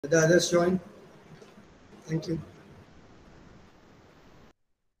The others join. Thank you.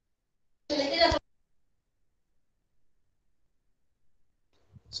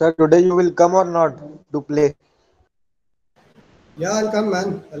 Sir, today you will come or not to play? Yeah, I'll come,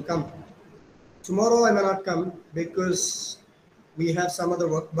 man. I'll come. Tomorrow I may not come because we have some other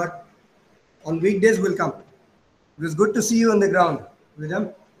work, but on weekdays we'll come. It was good to see you on the ground,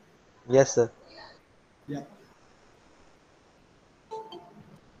 William. Yes, sir. Yeah.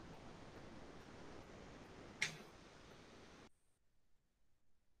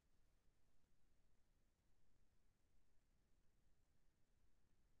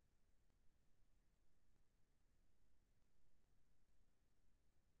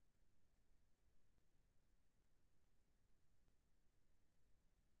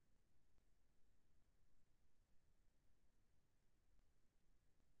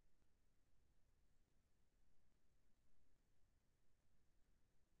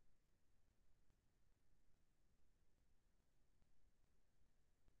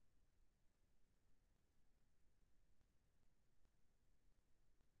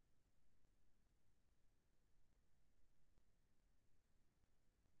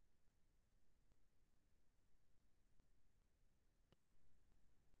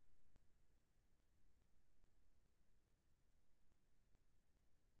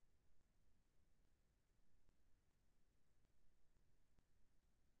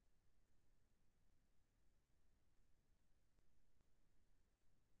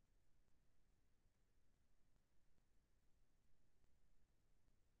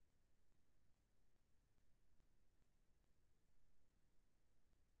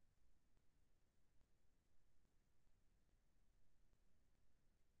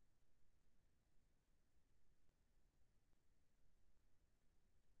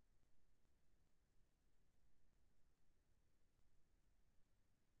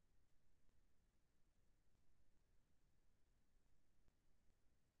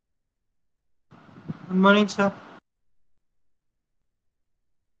 Good morning, sir.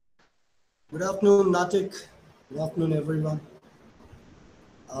 Good afternoon, Natik. Good afternoon, everyone.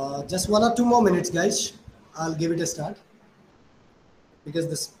 Just 1 or 2 more minutes, guys. I'll give it a start because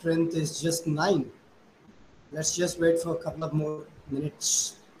the strength is just 9. Let's just wait for a couple of more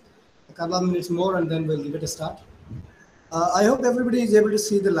minutes. A couple of minutes more, and then we'll give it a start. I hope everybody is able to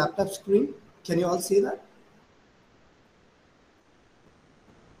see the laptop screen. Can you all see that?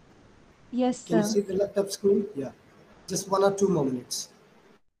 Yes, Can you sir. see the laptop screen? Yeah. Just 1 or 2 more minutes.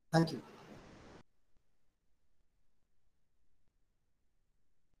 Thank you.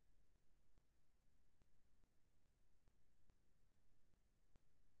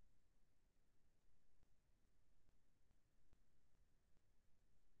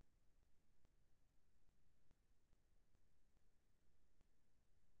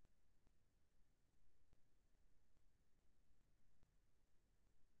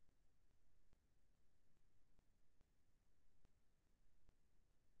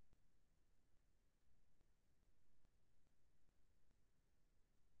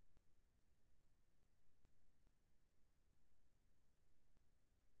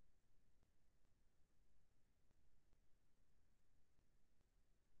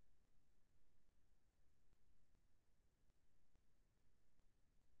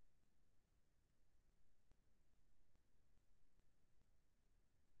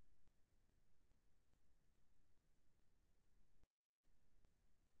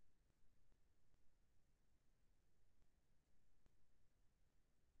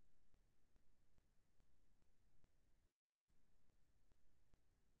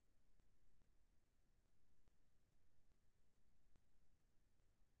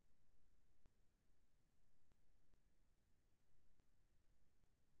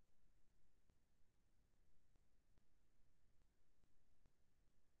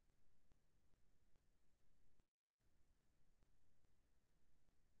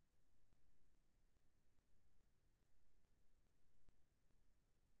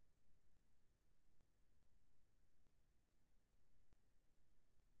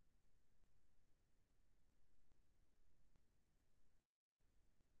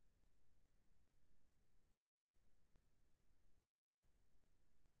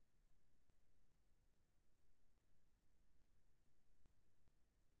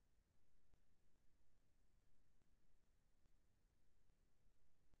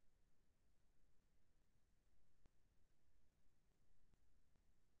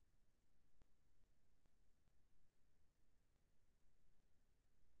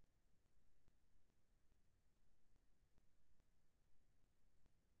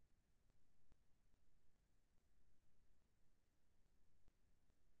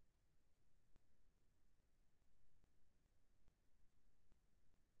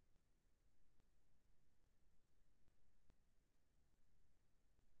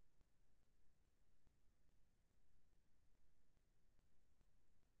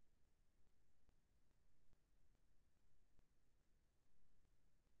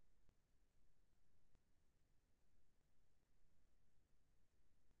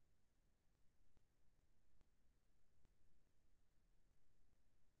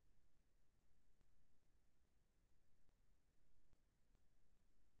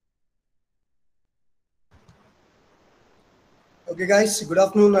 Okay, guys, good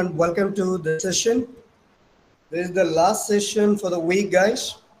afternoon and welcome to the session. This is the last session for the week,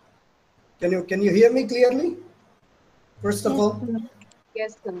 guys. Can you hear me clearly? First of Yes, all, sir.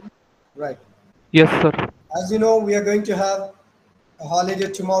 Yes, sir. right. Yes, sir. As you know, we are going to have a holiday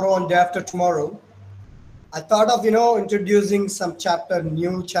tomorrow and day after tomorrow. I thought of introducing some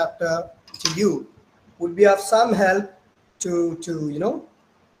new chapter to you. Would be of some help to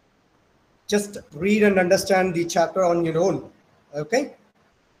just read and understand the chapter on your own. Okay.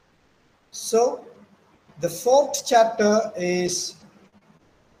 So the fourth chapter is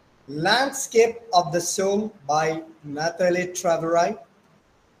Landscape of the Soul by Nathalie Travari.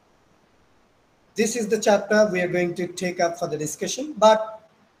 This is the chapter we are going to take up for the discussion, but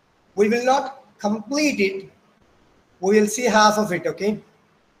we will not complete it. We will see half of it, okay?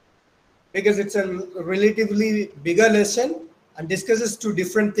 Because it's a relatively bigger lesson and discusses two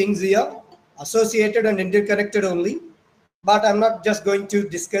different things here, associated and interconnected only. But I'm not just going to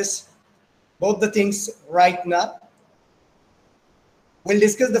discuss both the things right now. We'll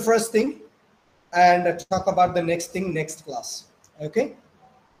discuss the first thing and talk about the next thing next class, okay?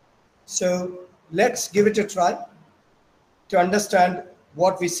 So let's give it a try to understand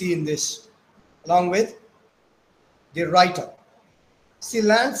what we see in this, along with the writer. See,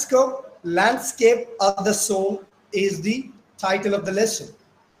 landscape of the soul is the title of the lesson,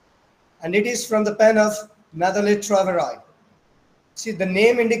 and it is from the pen of Nathalie Travari. See, the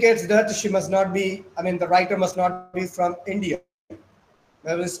name indicates that she must not be, the writer must not be from India.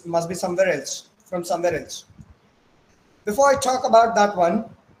 Must be somewhere else, from somewhere else. Before I talk about that one,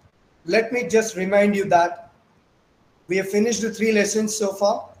 let me just remind you that we have finished the 3 lessons so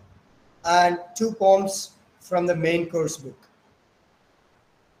far and 2 poems from the main course book.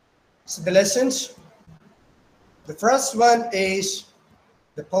 So the lessons, the first one is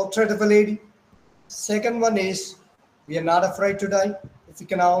The Portrait of a Lady. Second one is We Are Not Afraid to Die, If We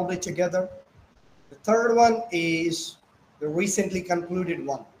Can All Be Together. The third one is the recently concluded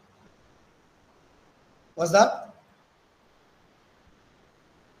one. What's that?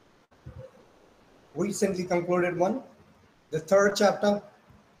 Recently concluded one. The third chapter.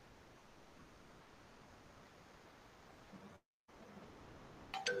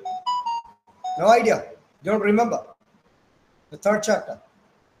 No idea. Don't remember. The third chapter.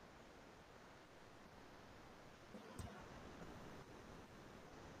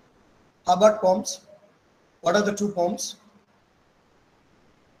 How about poems? What are the 2 poems?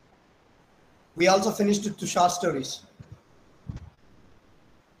 We also finished it to short stories.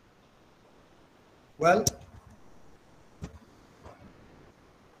 Well,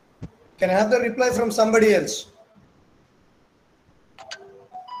 can I have the reply from somebody else?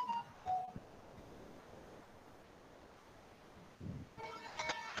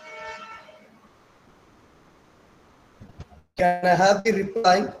 Can I have the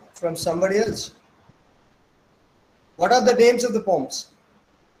reply from somebody else? What are the names of the poems?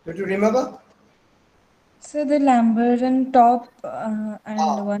 Do you remember? So the Lambaran top and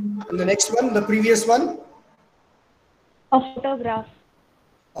one. And the next one, the previous one, A photograph.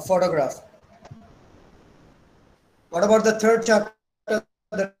 a photograph. What about the third chapter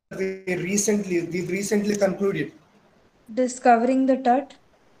that we've recently concluded? Discovering the Tut.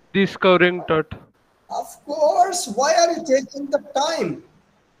 Discovering Tut. Of course. Why are you taking the time?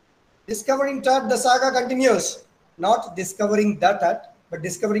 Discovering Tut, the saga continues. Not discovering the Tut, but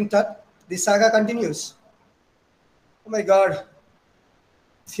discovering Tut, the saga continues. Oh my God.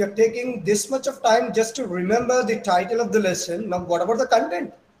 If you're taking this much of time just to remember the title of the lesson, now what about the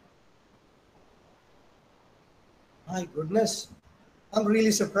content? My goodness. I'm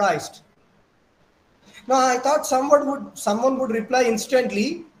really surprised. Now I thought someone would reply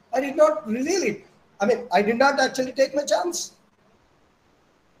instantly. I did not reveal it. I did not actually take my chance.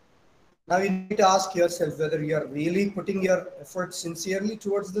 Now you need to ask yourself whether you are really putting your effort sincerely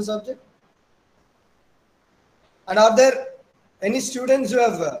towards the subject. And are there any students who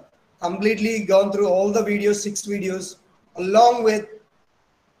have completely gone through all the videos, 6 videos, along with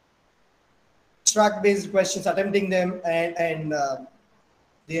track-based questions, attempting them, and the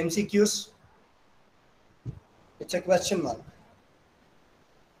MCQs? It's a question mark.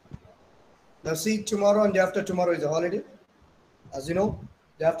 Now see, tomorrow and day after tomorrow is a holiday. As you know,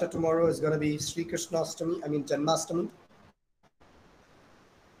 day after tomorrow is going to be Sri Krishnastami, Janmashtami.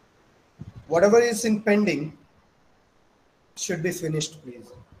 Whatever is in pending should be finished,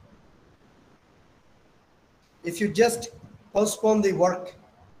 please. If you just postpone the work,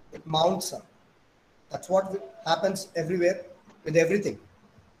 it mounts up. That's what happens everywhere with everything.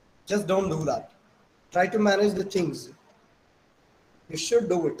 Just don't do that. Try to manage the things. You should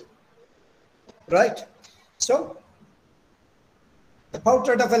do it. Right? So, The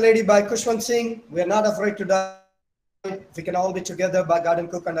Portrait of a Lady by Kushwant Singh, We Are Not Afraid to Die, We Can All Be Together by Gordon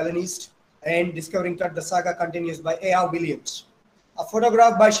Cook and Ellen East, and Discovering Tut, The Saga Continues by A.R. Williams. A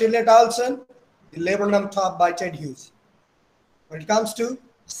Photograph by Shirley Townsend, The Laburnum Top by Ted Hughes. When it comes to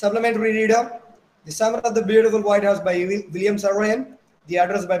supplementary reader, The Summer of the Beautiful White House by William Saroyan, The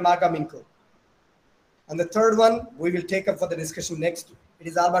Address by Marga Minko. And the third one we will take up for the discussion next. It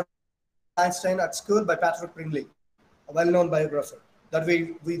is Albert Einstein at School by Patrick Brinley, a well-known biographer that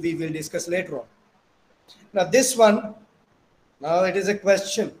we will discuss later on. Now this one, now it is a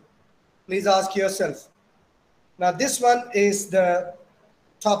question. Please ask yourself. Now this one is the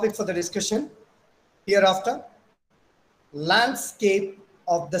topic for the discussion hereafter. Landscape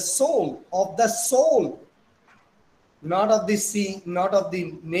of the soul, not of the sea, not of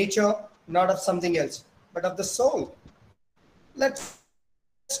the nature, not of something else, but of the soul. Let's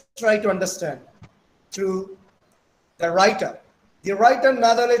try to understand through the writer. The writer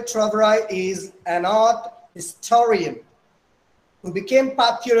Nathalie Travail is an art historian who became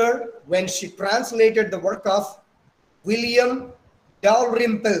popular when she translated the work of William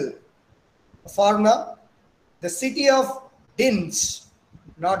Dalrymple, a foreigner, The City of Dins,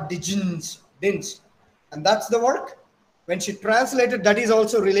 not Digens, Dins. And that's the work. When she translated, that is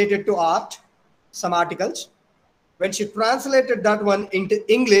also related to art, some articles. When she translated that one into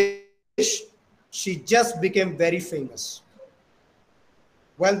English, she just became very famous.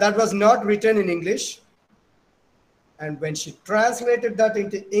 Well, that was not written in English. And when she translated that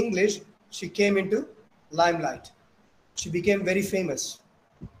into English, she came into limelight. She became very famous.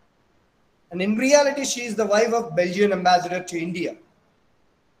 And in reality, she is the wife of Belgian ambassador to India.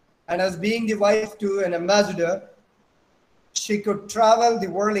 And as being the wife to an ambassador, she could travel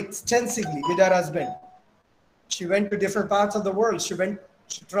the world extensively with her husband. She went to different parts of the world. She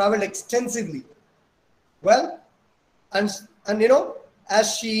traveled extensively. Well, and you know,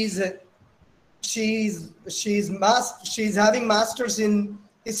 as she's having masters in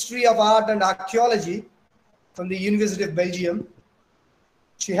history of art and archaeology from the University of Belgium.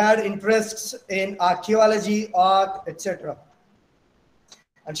 She had interests in archaeology, art, etc.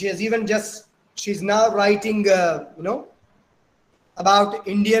 And she has even she's now writing, about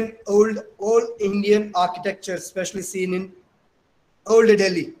Indian, old Indian architecture, especially seen in Old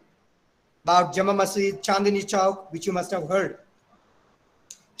Delhi, about Jama Masjid, Chandni Chowk, which you must have heard.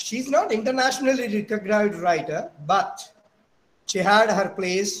 She's not internationally recognized writer, but she had her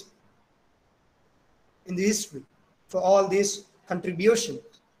place in the history for all these contributions.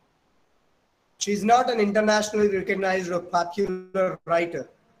 She's not an internationally recognized or popular writer,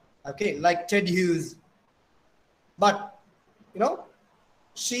 okay, like Ted Hughes. But, you know,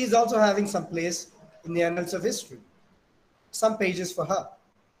 she's also having some place in the annals of history. Some pages for her.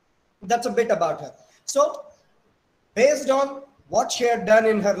 That's a bit about her. So, based on what she had done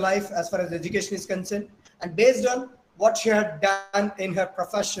in her life as far as education is concerned, and based on what she had done in her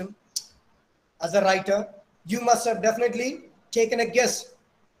profession as a writer, you must have definitely taken a guess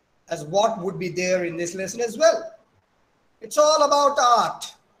as what would be there in this lesson as well. It's all about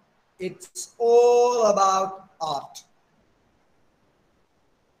art. It's all about art.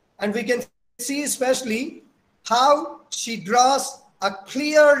 And we can see especially how she draws a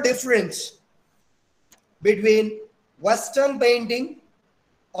clear difference between Western painting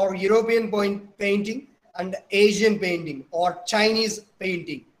or European painting and Asian painting or Chinese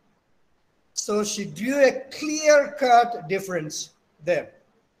painting. So she drew a clear-cut difference there.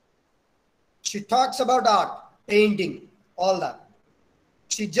 She talks about art, painting, all that.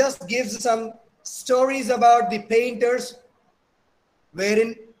 She just gives some stories about the painters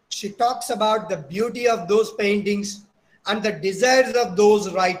wherein she talks about the beauty of those paintings and the desires of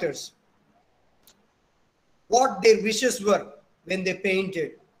those writers. What their wishes were when they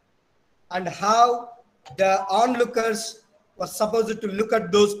painted and how the onlookers were supposed to look at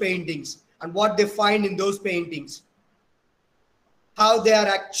those paintings and what they find in those paintings, how they are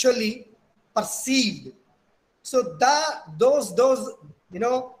actually perceived. So those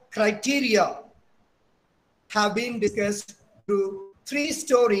criteria have been discussed through three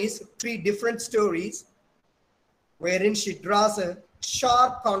different stories, wherein she draws a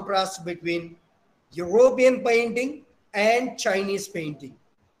sharp contrast between European painting and Chinese painting.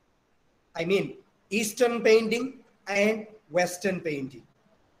 I mean, Eastern painting and Western painting.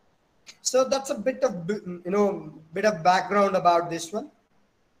 So that's a bit of background about this one.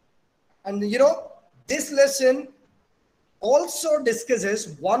 And this lesson also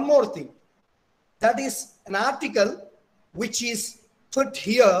discusses one more thing. That is an article which is put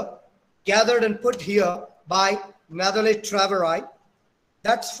here, gathered and put here by Nathalie Travail.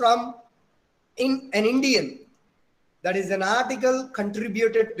 That's from an Indian That is an article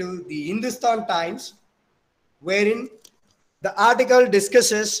contributed to the Hindustan Times, wherein the article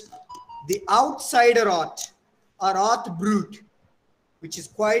discusses the outsider art or art brut, which is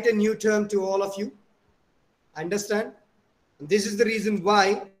quite a new term to all of you. Understand? And this is the reason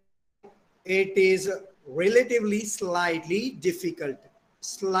why it is relatively slightly difficult,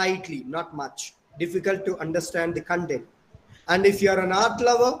 slightly, not much, difficult to understand the content. And if you are an art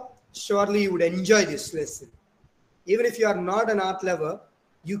lover, surely you would enjoy this lesson. Even if you are not an art lover,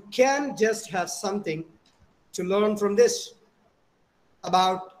 you can just have something to learn from this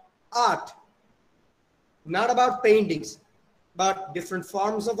about art, not about paintings, but different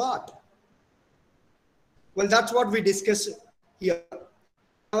forms of art. Well, that's what we discuss here.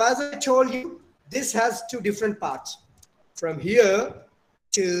 Now, as I told you, this has two different parts. From here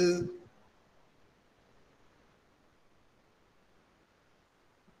to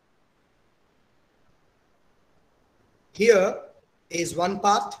here is one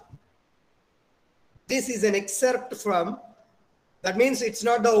part. This is an excerpt from, that means it's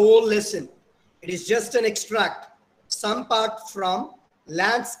not the whole lesson. It is just an extract, some part from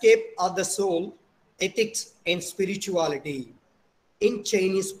Landscape of the Soul, Ethics and Spirituality in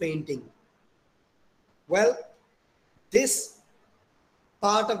Chinese Painting. Well, this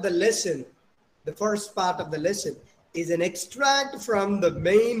part of the lesson, the first part of the lesson, is an extract from the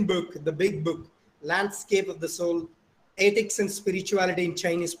main book, the big book, Landscape of the Soul, Ethics and Spirituality in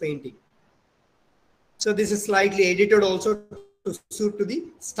Chinese Painting. So this is slightly edited also to suit to the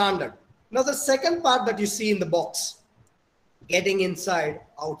standard. Now the second part that you see in the box, Getting Inside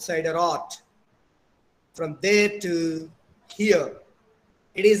Outsider Art, from there to here,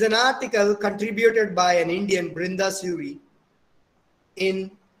 it is an article contributed by an Indian, Brinda Suri,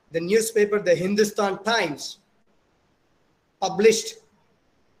 in the newspaper, the Hindustan Times, published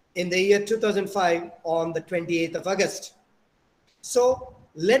in the year 2005 on the 28th of August. So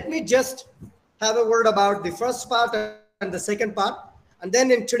let me just have a word about the first part and the second part. And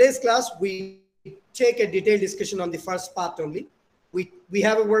then in today's class, we take a detailed discussion on the first part only. We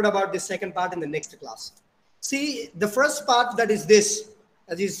have a word about the second part in the next class. See, the first part, that is this,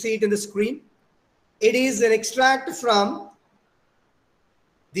 as you see it in the screen, it is an extract from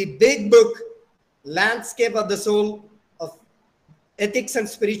the big book, Landscape of the Soul of Ethics and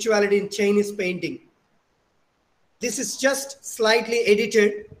Spirituality in Chinese Painting. This is just slightly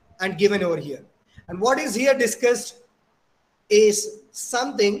edited and given over here. And what is here discussed is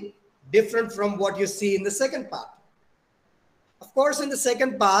something different from what you see in the second part. Of course, in the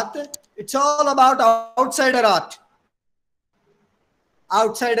second part, it's all about outsider art.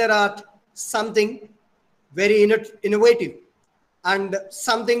 Outsider art, something very innovative and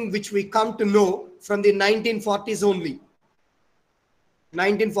something which we come to know from the 1940s only.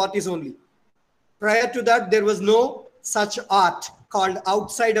 1940s only. Prior to that, there was no such art called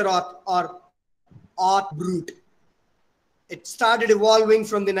outsider art or art brut. It started evolving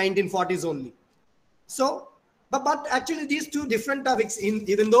from the 1940s only. So, but actually these two different topics,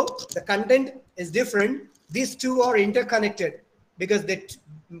 even though the content is different, these two are interconnected because they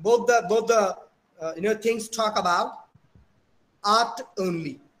both the things talk about art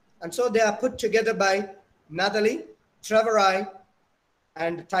only. And so they are put together by Nathalie Trevorroy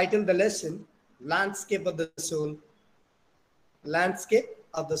and titled the lesson, Landscape of the Soul. Landscape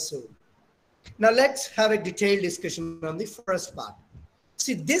of the Soul. Now let's have a detailed discussion on the first part.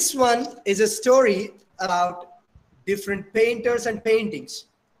 See, this one is a story about different painters and paintings,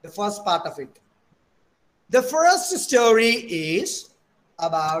 the first part of it. The first story is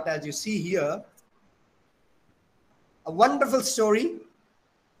about, as you see here, a wonderful story.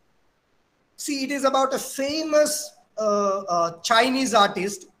 See, it is about a famous Chinese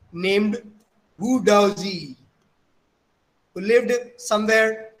artist named Wu Daozi, who lived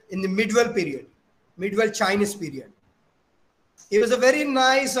somewhere in the medieval period, medieval Chinese period. He was a very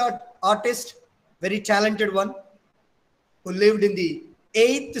nice artist, very talented one, who lived in the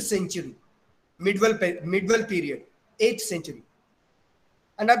 8th century, medieval period, 8th century.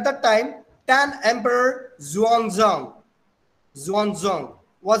 And at that time, Tan Emperor Xuanzang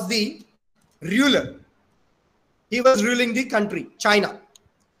was the ruler. He was ruling the country, China.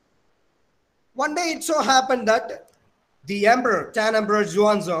 One day it so happened that the emperor, Tan Emperor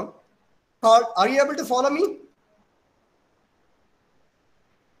Xuanzang, called, are you able to follow me?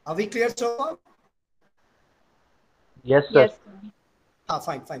 Are we clear so far? Yes, sir. Yes.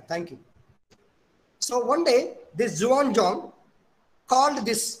 Fine, thank you. So one day, this Xuanzang called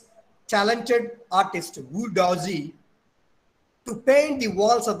this talented artist, Wu Daozi, to paint the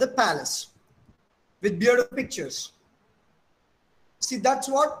walls of the palace with beautiful pictures. See, that's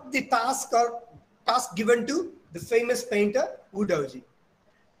what the task given to the famous painter Wu Daoji.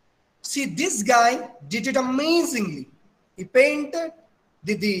 See, this guy did it amazingly. He painted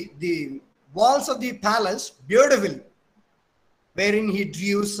the walls of the palace beautifully, wherein he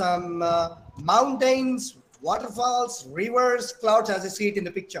drew some mountains, waterfalls, rivers, clouds, as you see it in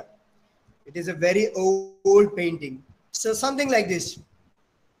the picture. It is a very old painting. So something like this,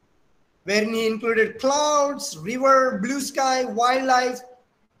 wherein he included clouds, river, blue sky, wildlife,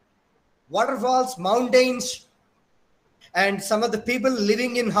 waterfalls, mountains, and some of the people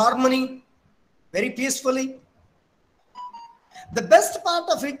living in harmony, very peacefully. The best part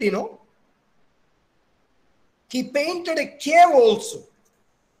of it, he painted a cave also.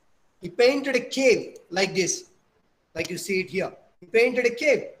 He painted a cave like this, like you see it here. He painted a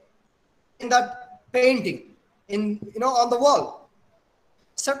cave in that painting, on the wall.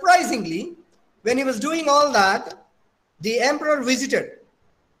 Surprisingly, when he was doing all that, the emperor visited.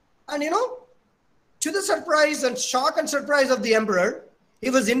 And to the surprise and shock and surprise of the emperor, he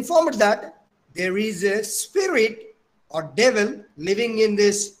was informed that there is a spirit or devil living in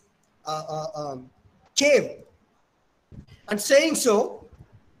this cave. And saying so,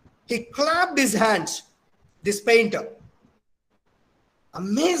 he clapped his hands, this painter.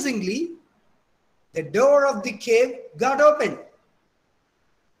 Amazingly, the door of the cave got opened.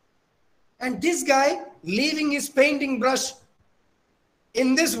 And this guy, leaving his painting brush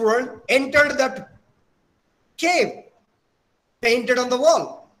in this world, entered that cave, painted on the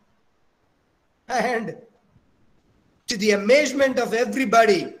wall. And to the amazement of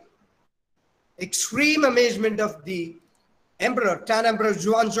everybody, extreme amazement of the emperor, Tan Emperor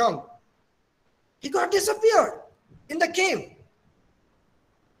Xuanzong, he got disappeared in the cave.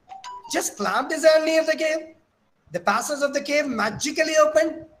 Just clamped his hand near the cave. The passages of the cave magically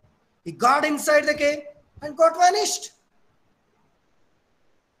opened. He got inside the cave and got vanished.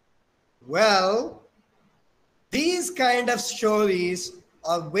 Well, these kind of stories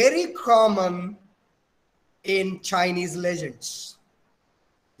are very common in Chinese legends.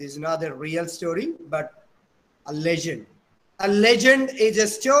 This is not a real story, but a legend. A legend is a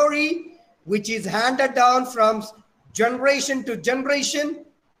story which is handed down from generation to generation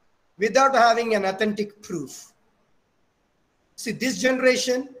without having an authentic proof. See, this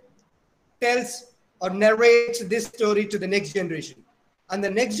generation tells or narrates this story to the next generation. And the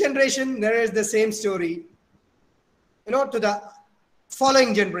next generation narrates the same story, to the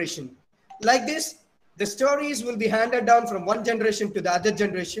following generation. Like this, the stories will be handed down from one generation to the other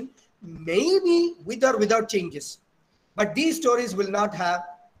generation, maybe with or without changes. But these stories will not have,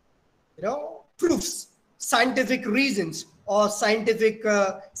 proofs, scientific reasons, or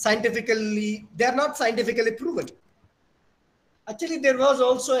scientifically, they're not scientifically proven. Actually, there was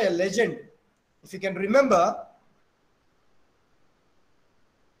also a legend, if you can remember.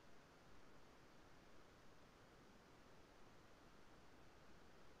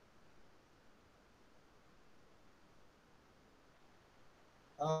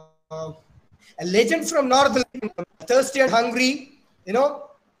 A legend from North, thirsty and hungry,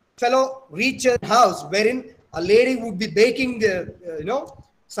 fellow reached a house wherein a lady would be baking the,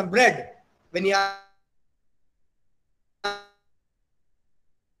 some bread. When he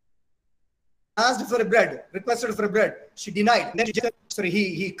asked for a bread, requested for a bread, she denied. Then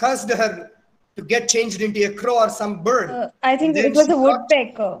he cursed her to get changed into a crow or some bird. I think it was a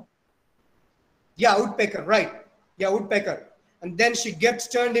woodpecker. Yeah, woodpecker, right. Yeah, woodpecker. And then she gets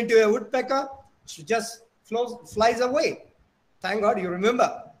turned into a woodpecker. She just flies away. Thank God you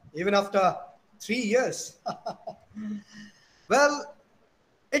remember, even after 3 years. Well,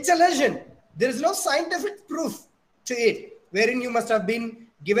 it's a legend. There is no scientific proof to it, wherein you must have been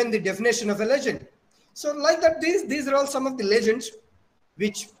given the definition of a legend. So like that, these are all some of the legends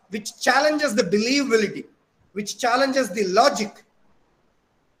which challenges the believability, which challenges the logic.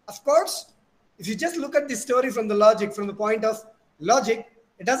 Of course, if you just look at the story from the point of logic,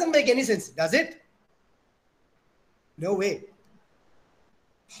 it doesn't make any sense, does it? No way.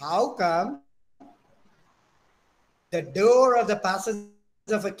 How come the door of the passage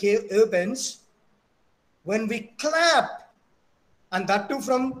of a cave opens when we clap, and that too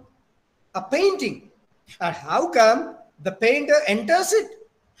from a painting? And how come the painter enters it?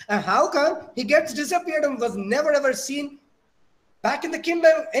 And how come he gets disappeared and was never ever seen back in the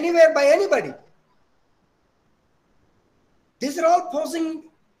kingdom anywhere by anybody? These are all posing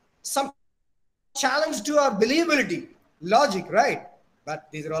some challenge to our believability, logic, right? But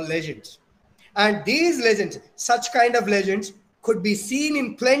these are all legends. And these legends, such kind of legends, could be seen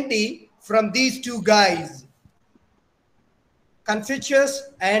in plenty from these two guys, Confucius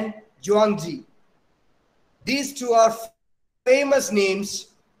and Zhuangzi. These two are famous names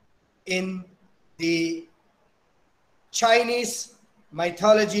in the Chinese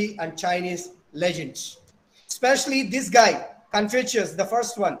mythology and Chinese legends. Especially this guy, Confucius, the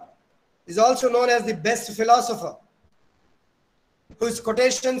first one, is also known as the best philosopher, whose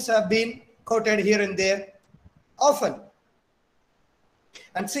quotations have been quoted here and there often.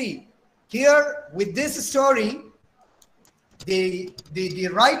 And see, here with this story, the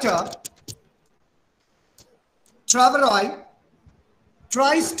writer, Traveroy,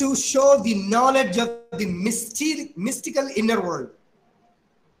 tries to show the knowledge of the mystical inner world.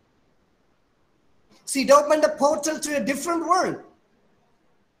 See, it opened a portal to a different world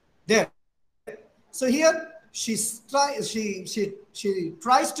there. So here she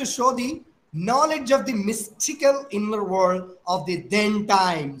tries to show the knowledge of the mystical inner world of the then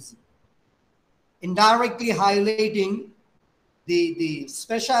times, indirectly highlighting the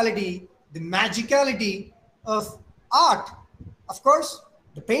speciality, the magicality of art. Of course,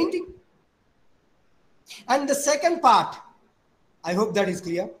 the painting. And the second part, I hope that is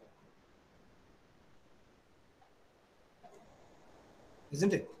clear.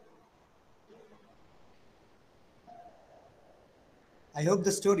 Isn't it? I hope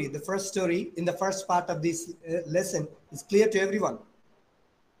the story, the first story in the first part of this lesson is clear to everyone.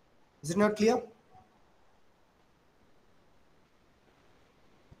 Is it not clear?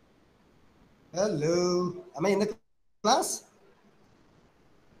 Hello. Am I in the class?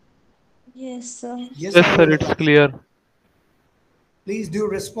 Yes, sir. Yes, Yes, I'm sir, in the it's class. clear. Please do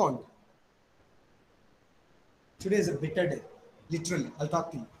respond. Today is a bitter day. Literally. I'll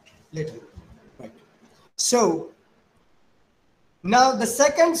talk to you later. Right. So, now the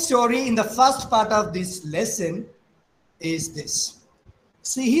second story in the first part of this lesson is this.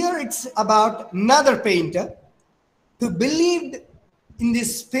 See, here it's about another painter who believed in the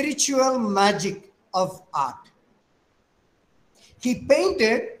spiritual magic of art. He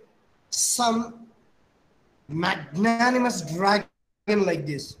painted some magnanimous dragon like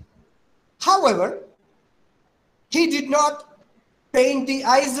this. However, he did not paint the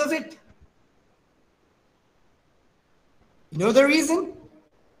eyes of it. You know the reason?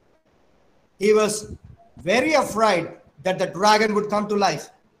 He was very afraid that the dragon would come to life.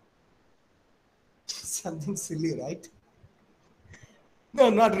 Something silly, right? No,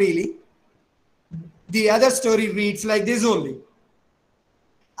 not really. The other story reads like this only.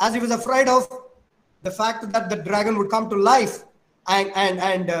 As he was afraid of the fact that the dragon would come to life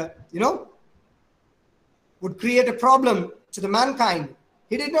and would create a problem to the mankind,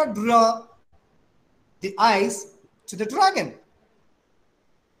 he did not draw the eyes to the dragon.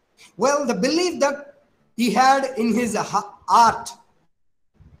 Well, the belief that he had in his art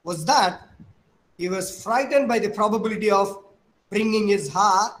was that he was frightened by the probability of bringing his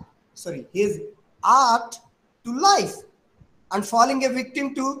art to life and falling a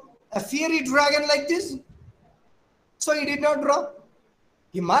victim to a fiery dragon like this. So he did not draw.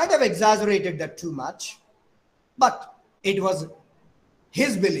 He might have exaggerated that too much, but it was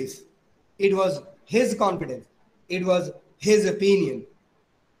his belief. It was his confidence. It was his opinion.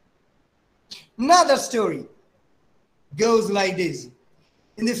 Another story goes like this.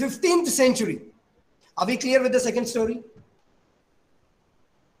 In the 15th century, are we clear with the second story?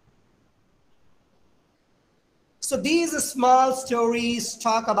 So these small stories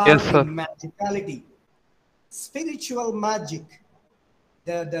talk about Yes, the sir. magicality, spiritual magic,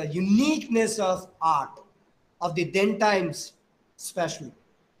 the uniqueness of art of the then times especially.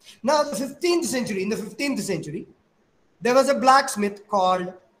 Now in the 15th century, there was a blacksmith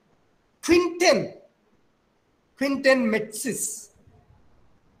called Quintin Metzis,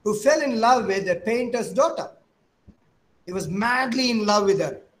 who fell in love with a painter's daughter. He was madly in love with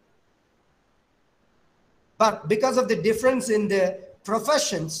her. But because of the difference in the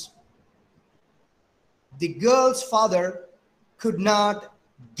professions, the girl's father could not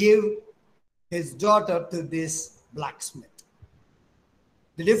give his daughter to this blacksmith.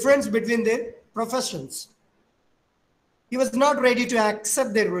 The difference between the professions. He was not ready to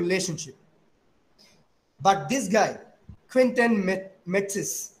accept their relationship. But this guy, Quintin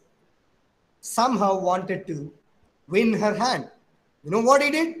Metzis, somehow wanted to win her hand. You know what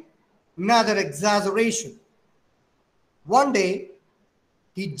he did? Another exaggeration. One day,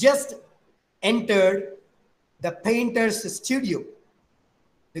 he just entered the painter's studio,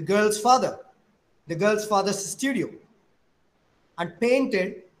 the girl's father's studio, and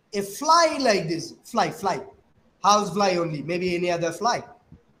painted a fly like this, fly, house fly only, maybe any other fly.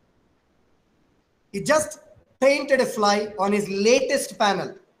 He just painted a fly on his latest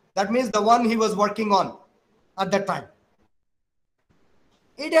panel. That means the one he was working on at that time.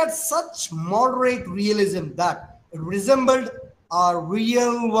 It had such moderate realism that it resembled a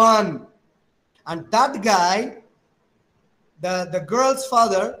real one. And that guy the girl's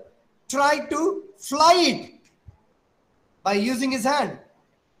father tried to fly it by using his hand,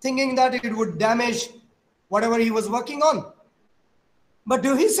 thinking that it would damage whatever he was working on. But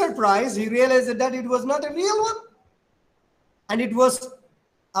to his surprise, he realized that it was not a real one, and it was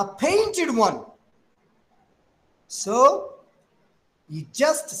a painted one. So he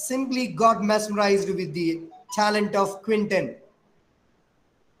just simply got mesmerized with the talent of Quentin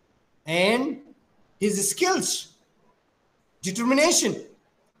and his skills, determination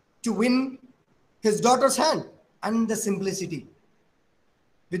to win his daughter's hand, and the simplicity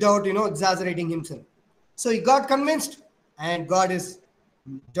without exaggerating himself. So he got convinced and got his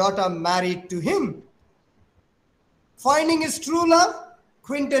daughter married to him. Finding his true love,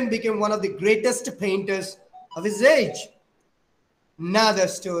 Quentin became one of the greatest painters of his age. Another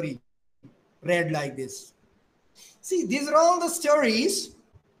story read like this. See, these are all the stories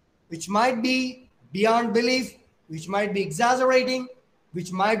which might be beyond belief, which might be exaggerating,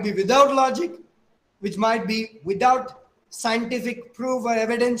 which might be without logic, which might be without scientific proof or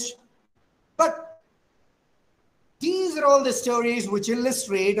evidence. But these are all the stories which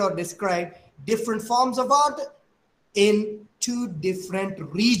illustrate or describe different forms of art in two different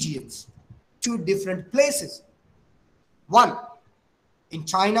regions, two different places. One, in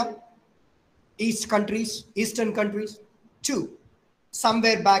China, eastern countries. Two,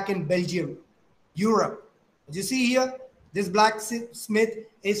 somewhere back in Belgium, Europe. As you see here, this blacksmith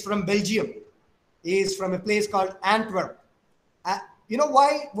is from Belgium. He is from a place called Antwerp. You know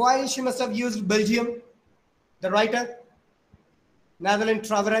why she must have used Belgium? The writer, Nathalie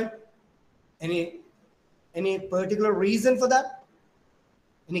Travaret. Any particular reason for that?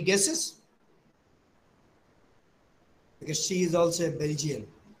 Any guesses? Because she is also a Belgian.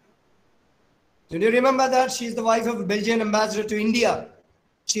 Do you remember that she is the wife of a Belgian ambassador to India?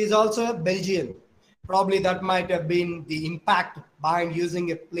 She is also a Belgian. Probably that might have been the impact behind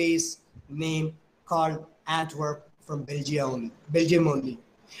using a place name called Antwerp from Belgium only.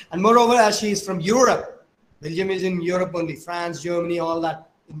 And moreover, as she is from Europe, Belgium is in Europe only, France, Germany, all that.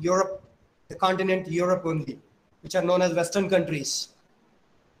 In Europe, the continent Europe only, which are known as Western countries.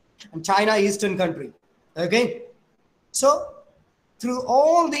 And China, Eastern country. Okay? So, through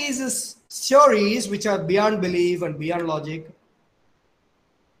all these stories, which are beyond belief and beyond logic,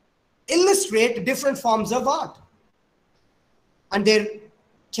 illustrate different forms of art and their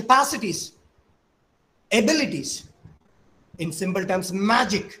capacities, abilities, in simple terms,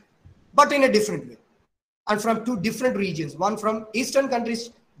 magic, but in a different way. And from two different regions, one from Eastern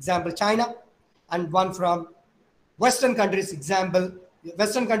countries, example China, and one from Western countries, example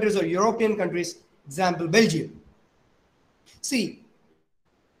Western countries or European countries, example Belgium. See,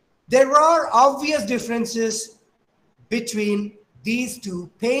 there are obvious differences between these two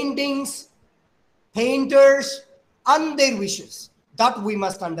paintings, painters, and their wishes that we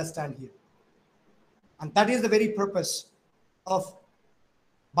must understand here. And that is the very purpose of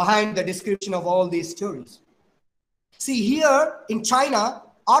behind the description of all these stories. See, here in China,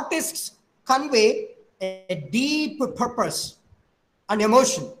 artists convey a deep purpose and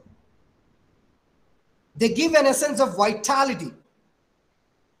emotion. They give an essence of vitality.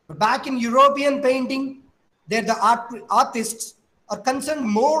 But back in European painting, there the artists are concerned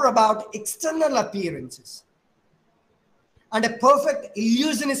more about external appearances and a perfect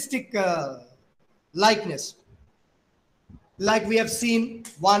illusionistic likeness, like we have seen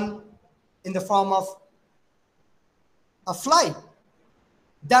one in the form of a fly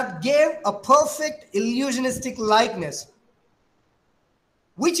that gave a perfect illusionistic likeness,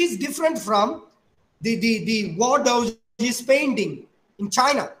 which is different from the Wardau's painting in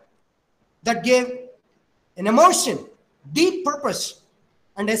China that gave an emotion, deep purpose,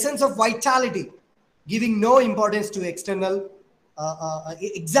 and a sense of vitality, giving no importance to external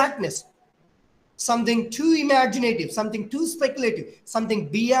exactness. Something too imaginative, something too speculative, something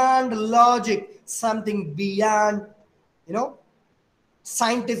beyond logic, something beyond,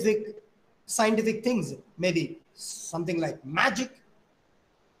 scientific things, maybe something like magic.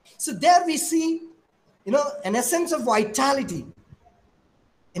 So there we see, an essence of vitality,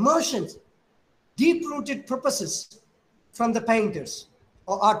 emotions, deep-rooted purposes from the painters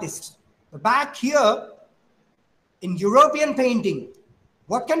or artists. But back here in European painting,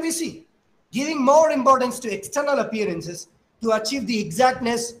 what can we see? Giving more importance to external appearances to achieve the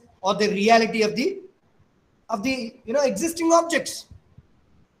exactness or the reality of the existing objects.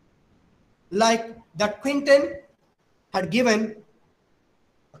 Like that Quentin had given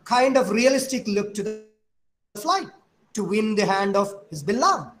a kind of realistic look to the fly to win the hand of his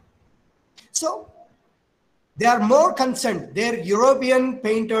beloved. So they are more concerned, their European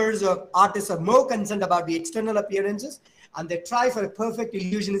painters or artists are more concerned about the external appearances and they try for a perfect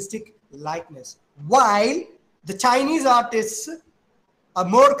illusionistic likeness. While the Chinese artists are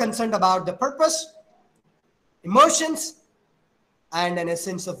more concerned about the purpose, emotions, and an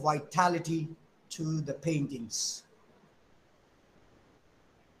essence of vitality to the paintings.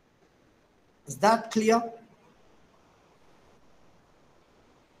 Is that clear?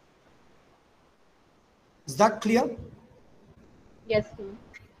 Is that clear? Yes, sir.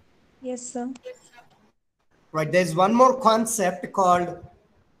 Yes, sir. Right, there's one more concept called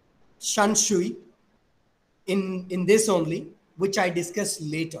Shanshui in this only, which I discuss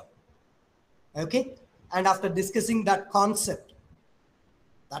later. Okay, and after discussing that concept,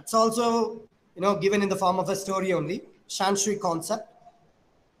 that's also given in the form of a story only. Shanshui concept.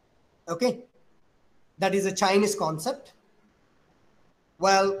 Okay, that is a Chinese concept.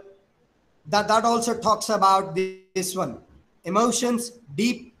 Well, that also talks about this one: emotions,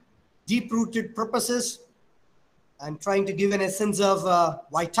 deep-rooted purposes, and trying to give an essence of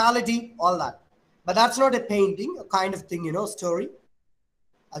vitality, all that. But that's not a painting, a kind of thing, story.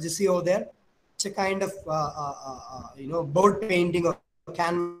 As you see over there, it's a kind of board painting or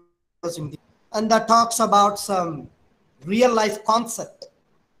canvas, and that talks about some real life concept,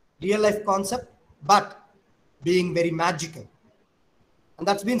 but being very magical. And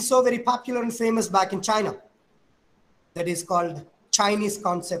that's been so very popular and famous back in China. That is called Chinese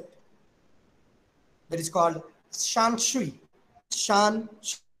concept. That is called Shan Shui. Shan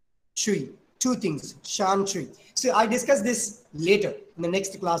Shui. Two things. Shan Shui. So I discuss this later in the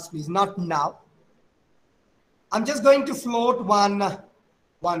next class, please, not now. I'm just going to float one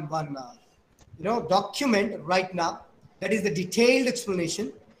document right now. That is the detailed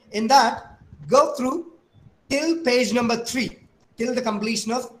explanation. In that, go through till page number 3, till the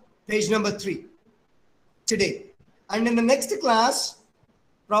completion of page number 3 today. And in the next class,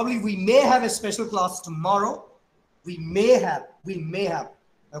 probably we may have a special class tomorrow. We may have.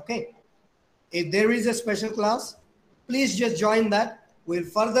 Okay. If there is a special class, please just join that. We'll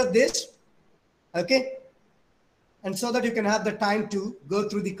further this. Okay. And so that you can have the time to go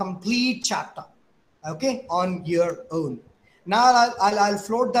through the complete chapter. Okay. On your own. Now I'll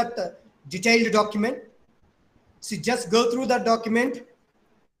float that detailed document. So just go through that document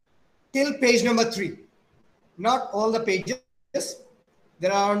till page number 3. Not all the pages.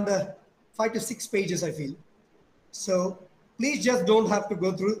 There are around 5 to 6 pages, I feel. So please just don't have to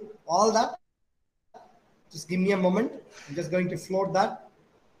go through all that. Just give me a moment. I'm just going to float that.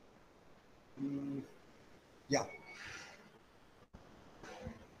 Yeah.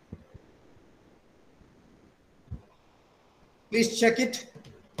 Please check it.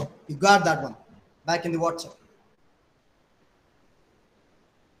 You got that one back in the WhatsApp.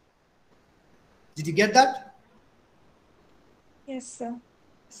 Did you get that? Yes, sir.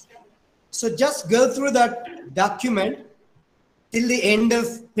 So just go through that document till the end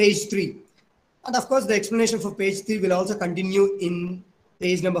of page 3. And of course, the explanation for page 3 will also continue in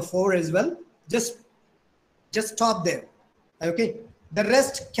page number 4 as well. Just stop there. Okay. The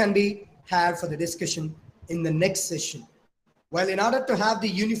rest can be had for the discussion in the next session. Well, in order to have the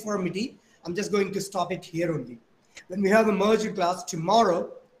uniformity, I'm just going to stop it here only. When we have a merged class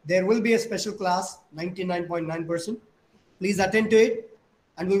tomorrow, there will be a special class, 99.9%. Please attend to it,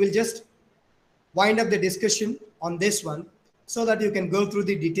 and we will just wind up the discussion on this one so that you can go through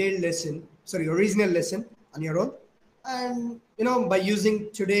the detailed lesson, original lesson on your own, and by using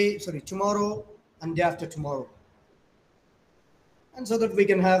tomorrow and day after tomorrow, and so that we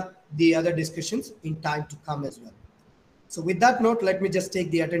can have the other discussions in time to come as well. So with that note, let me just take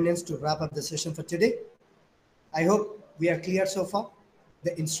the attendance to wrap up the session for today. I hope we are clear so far.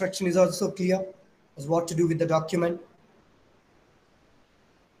 The instruction is also clear as what to do with the document.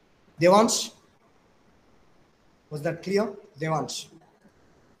 Devansh, was that clear? Devansh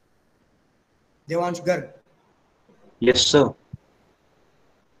Garg. Yes, sir.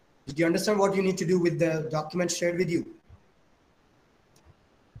 Did you understand what you need to do with the document shared with you?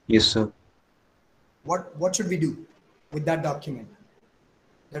 Yes, sir. What should we do with that document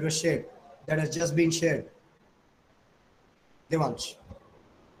that was shared, that has just been shared? Devansh.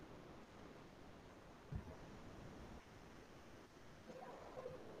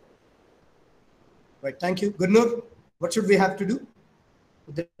 Right, thank you. Gurnur, what should we have to do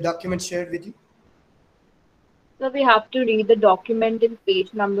with the document shared with you? So we have to read the document in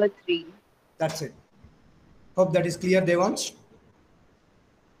page number 3. That's it. Hope that is clear, Devansh.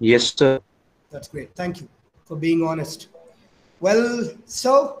 Yes, sir. That's great. Thank you for being honest. Well,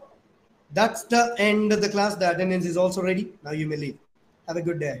 so that's the end of the class. The attendance is also ready. Now you may leave. Have a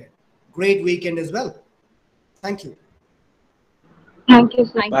good day ahead. Great weekend as well. Thank you. Thank you,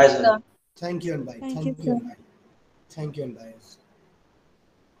 sir. Bye, sir. Thank you and bye. Thank you, sir. and bye. Thank you and bye.